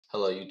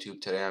Hello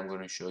YouTube, today I'm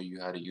going to show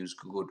you how to use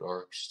Google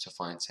Dorks to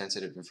find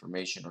sensitive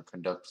information or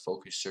conduct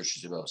focused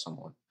searches about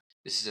someone.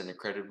 This is an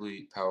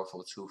incredibly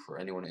powerful tool for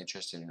anyone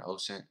interested in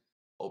OSINT,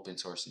 open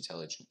source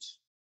intelligence.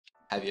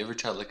 Have you ever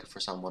tried looking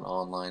for someone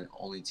online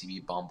only to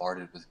be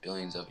bombarded with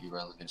billions of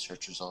irrelevant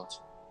search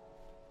results?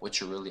 What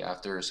you're really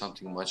after is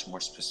something much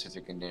more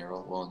specific and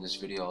narrow. Well, in this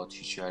video I'll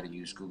teach you how to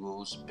use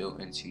Google's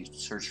built-in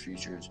search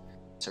features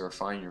to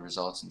refine your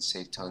results and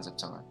save tons of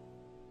time.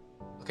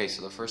 Okay,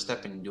 so the first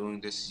step in doing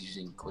this is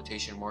using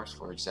quotation marks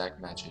for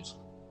exact matches.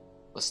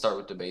 Let's start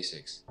with the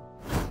basics.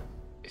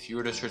 If you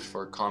were to search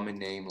for a common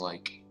name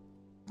like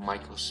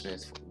Michael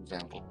Smith, for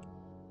example,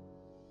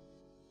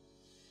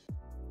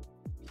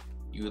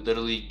 you would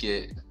literally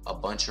get a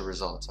bunch of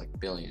results, like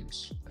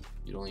billions.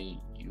 You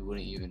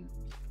wouldn't even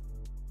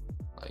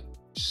like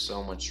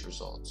so much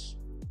results.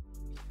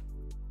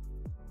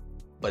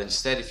 But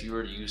instead, if you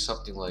were to use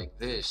something like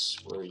this,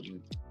 where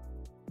you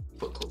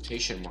put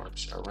quotation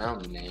marks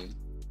around the name,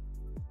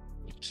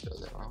 spell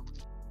that wrong,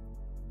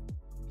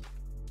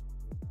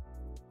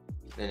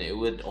 then it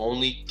would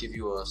only give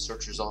you a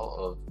search result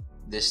of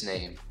this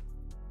name.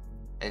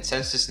 And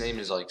since this name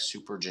is like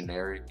super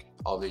generic,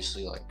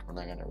 obviously like we're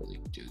not gonna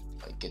really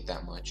get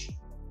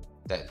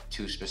that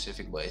too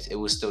specific, but it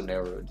would still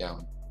narrow it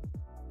down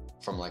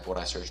from like what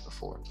I searched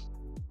before.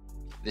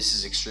 This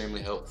is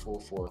extremely helpful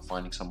for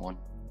finding someone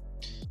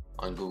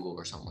on Google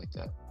or something like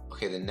that.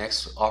 Okay, the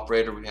next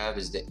operator we have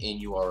is the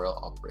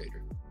in-URL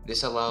operator.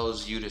 This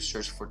allows you to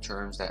search for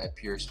terms that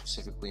appear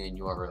specifically in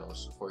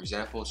URLs. For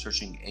example,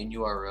 searching in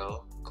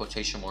URL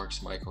quotation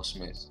marks Michael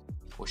Smith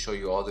will show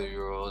you all the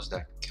URLs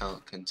that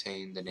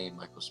contain the name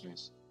Michael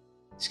Smith.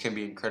 This can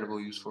be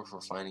incredibly useful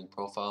for finding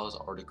profiles,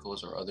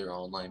 articles, or other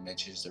online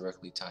mentions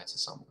directly tied to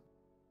someone.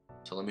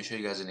 So let me show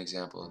you guys an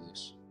example of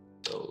this.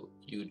 So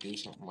you do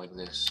something like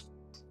this.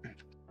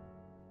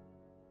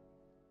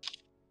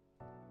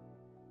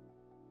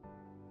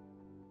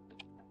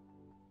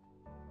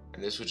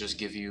 And this would just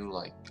give you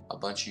like a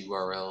bunch of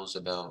URLs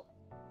about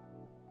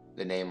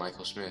the name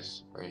Michael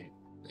Smith, right?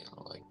 You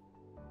know, like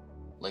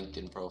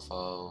LinkedIn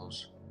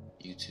profiles,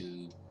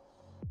 YouTube,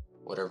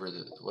 whatever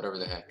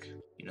the heck,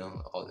 you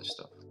know, all this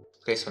stuff.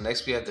 Okay, so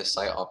next we have the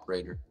site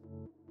operator.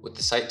 With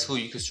the site tool,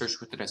 you can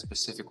search within a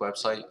specific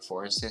website.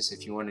 For instance,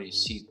 if you wanted to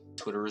see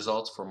Twitter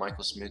results for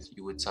Michael Smith,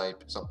 you would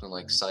type something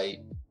like site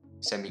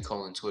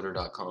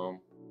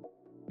 ;twitter.com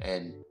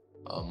and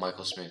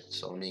Michael Smith.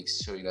 So let me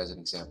show you guys an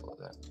example of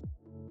that.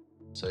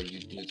 So you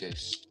do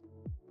this.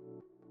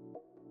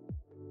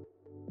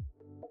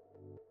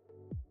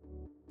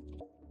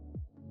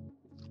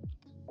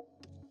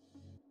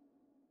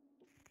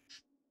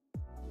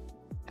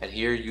 And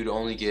here you'd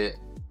only get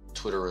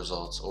Twitter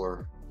results,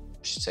 or I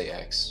should say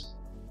X,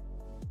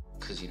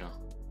 because you know,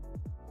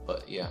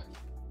 but yeah,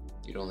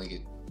 you'd only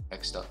get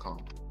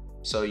x.com.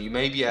 So you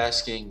may be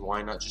asking,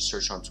 why not just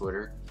search on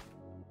Twitter?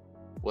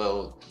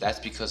 Well, that's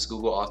because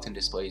Google often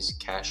displays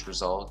cached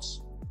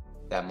results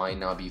that might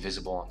not be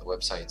visible on the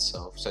website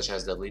itself, such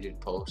as deleted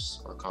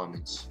posts or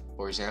comments.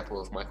 For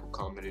example, if Michael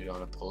commented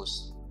on a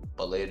post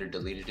but later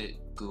deleted it,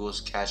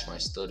 Google's cache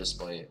might still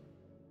display it.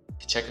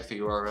 To check if a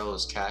URL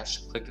is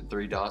cached, click the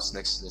three dots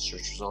next to the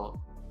search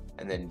result,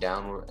 and then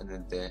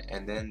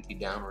the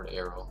downward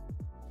arrow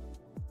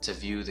to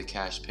view the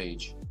cache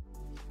page.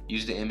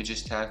 Use the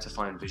images tab to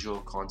find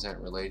visual content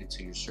related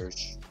to your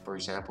search. For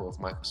example, if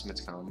Michael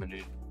Smith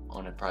commented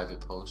on a private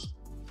post,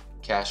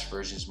 cached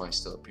versions might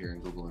still appear in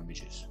Google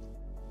Images.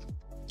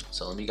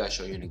 So let me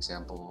show you an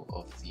example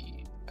of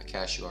the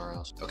cache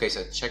URLs. Okay,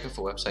 so to check if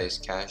a website is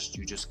cached,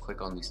 you just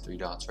click on these three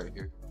dots right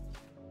here,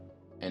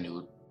 and it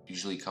would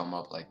usually come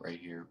up like right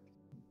here.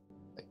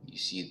 Like you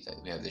see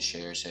that we have the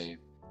share, save,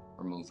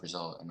 remove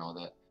result, and all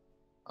that.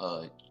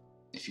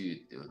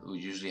 It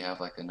would usually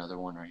have like another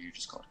one right here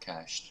just called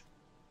cached,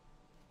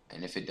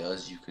 and if it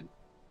does, you could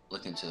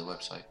look into the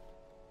website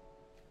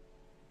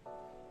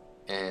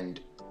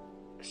and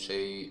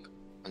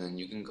then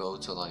you can go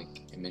to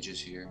like images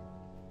here,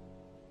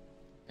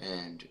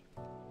 and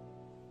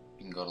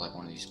you can go to like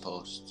one of these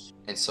posts.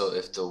 And so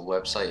if the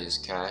website is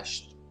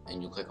cached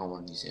and you click on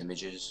one of these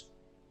images,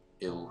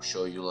 it will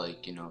show you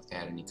like, you know, if they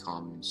had any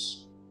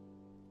comments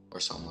or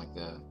something like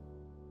that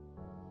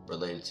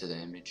related to the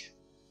image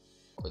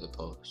or the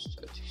post.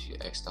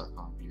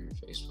 X.com here,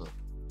 Facebook,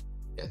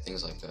 yeah,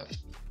 things like that.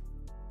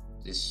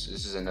 This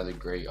is another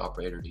great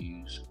operator to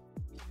use.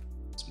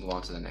 Let's move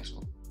on to the next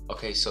one.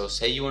 Okay, so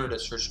say you wanted to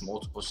search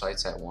multiple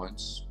sites at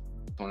once,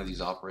 one of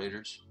these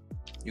operators,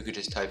 you could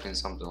just type in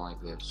something like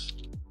this.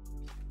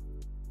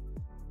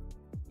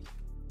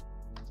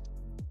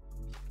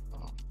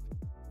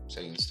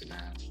 Say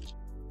Instagram,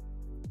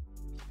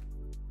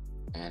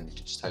 and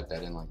just type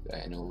that in like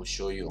that, and it will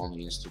show you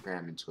only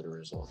Instagram and Twitter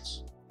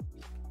results,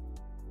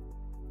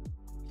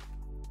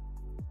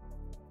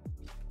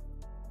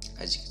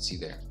 as you can see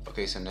there.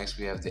 Okay, so next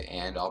we have the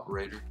AND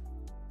operator.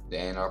 The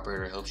AND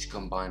operator helps you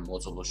combine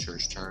multiple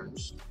search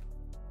terms.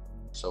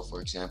 So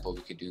for example,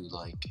 we could do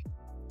like,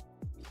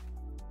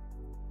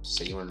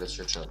 say you wanted to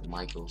search up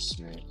Michael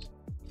Smith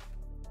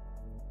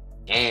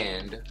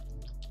and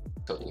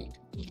cooking.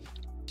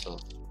 So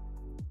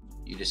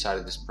you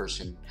decided this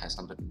person has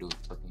something to do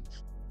with cooking.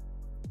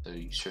 So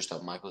you searched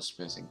up Michael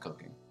Smith and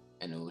cooking,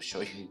 and it will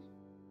show you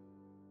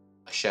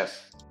a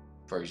chef,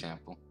 for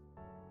example.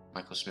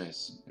 Michael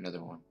Smith,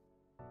 another one.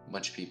 A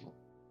bunch of people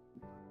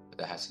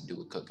that has to do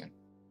with cooking.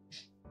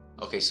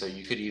 Okay, so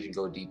you could even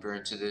go deeper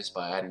into this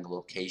by adding a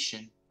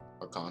location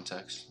or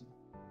context.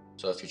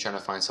 So if you're trying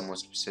to find someone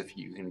specific,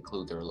 you can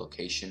include their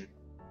location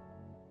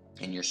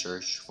in your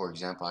search. For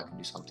example, I can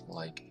do something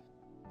like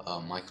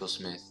Michael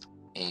Smith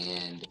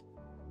and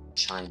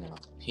China,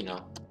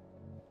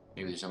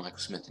 maybe there's a Michael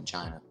Smith in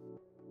China,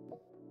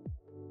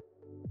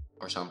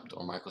 or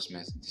Michael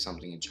Smith did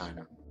something in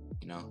China,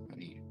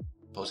 and he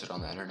posted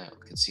on the internet.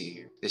 We can see it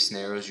here. This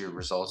narrows your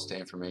results to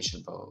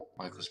information about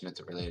Michael Smith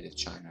related to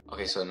China.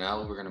 Okay, so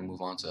now we're gonna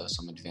move on to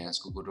some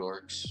advanced Google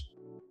Dorks.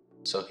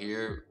 So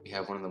here we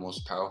have one of the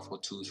most powerful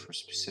tools for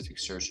specific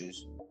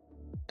searches,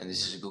 and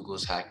this is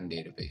Google's hacking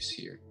database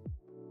here.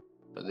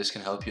 So this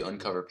can help you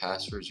uncover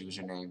passwords,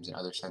 usernames, and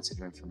other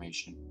sensitive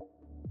information.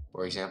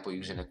 For example,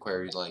 using a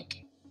query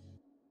like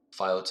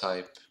file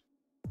type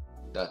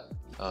dot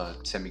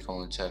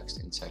semicolon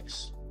text in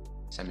text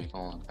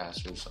semicolon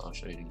password. So I'll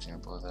show you an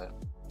example of that.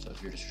 So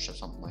if you're to search up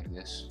something like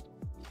this,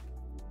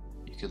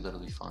 you could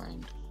literally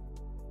find,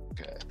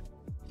 okay,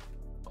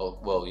 oh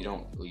well,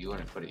 you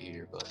wouldn't put it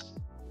here, but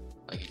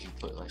like if you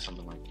put like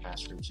something like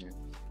passwords in,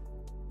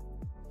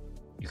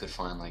 you could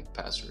find like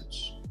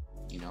passwords,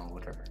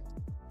 whatever.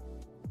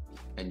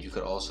 And you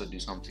could also do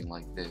something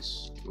like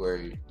this,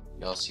 where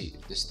y'all see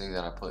this thing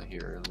that I put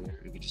here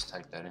earlier. You could just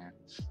type that in,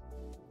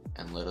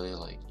 and literally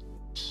like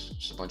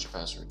just a bunch of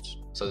passwords.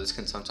 So this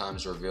can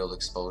sometimes reveal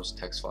exposed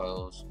text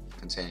files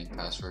containing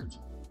passwords.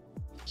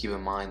 Keep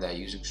in mind that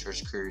using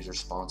search queries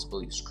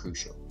responsibly is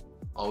crucial.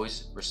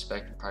 Always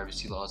respect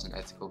privacy laws and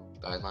ethical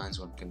guidelines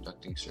when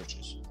conducting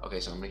searches.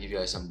 Okay, so I'm gonna give you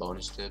guys some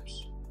bonus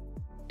tips.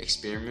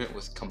 Experiment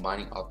with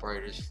combining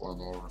operators for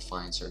more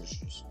refined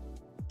searches.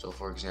 So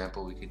for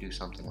example, we could do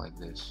something like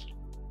this.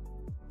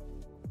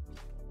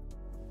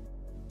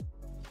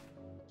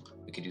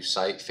 We could do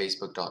site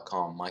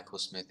facebook.com, Michael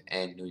Smith,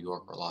 and New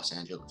York or Los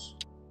Angeles.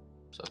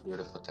 So if we were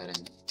to put that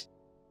in,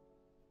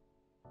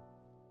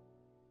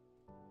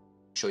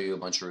 show you a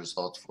bunch of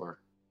results for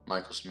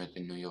Michael Smith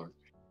in New York,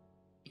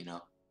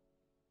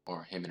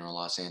 or him in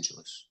Los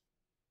Angeles.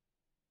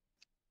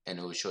 And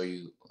it will show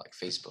you like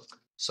Facebook.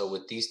 So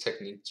with these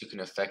techniques, you can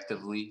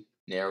effectively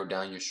narrow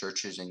down your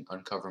searches and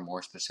uncover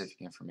more specific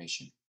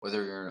information.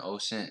 Whether you're an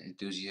OSINT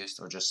enthusiast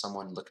or just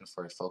someone looking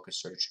for a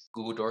focused search,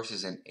 Google Dorks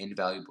is an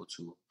invaluable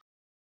tool.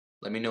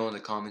 Let me know in the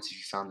comments if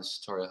you found this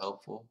tutorial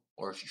helpful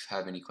or if you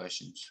have any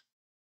questions.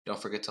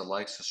 Don't forget to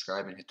like,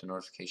 subscribe, and hit the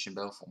notification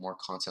bell for more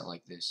content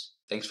like this.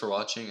 Thanks for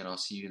watching, and I'll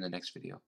see you in the next video.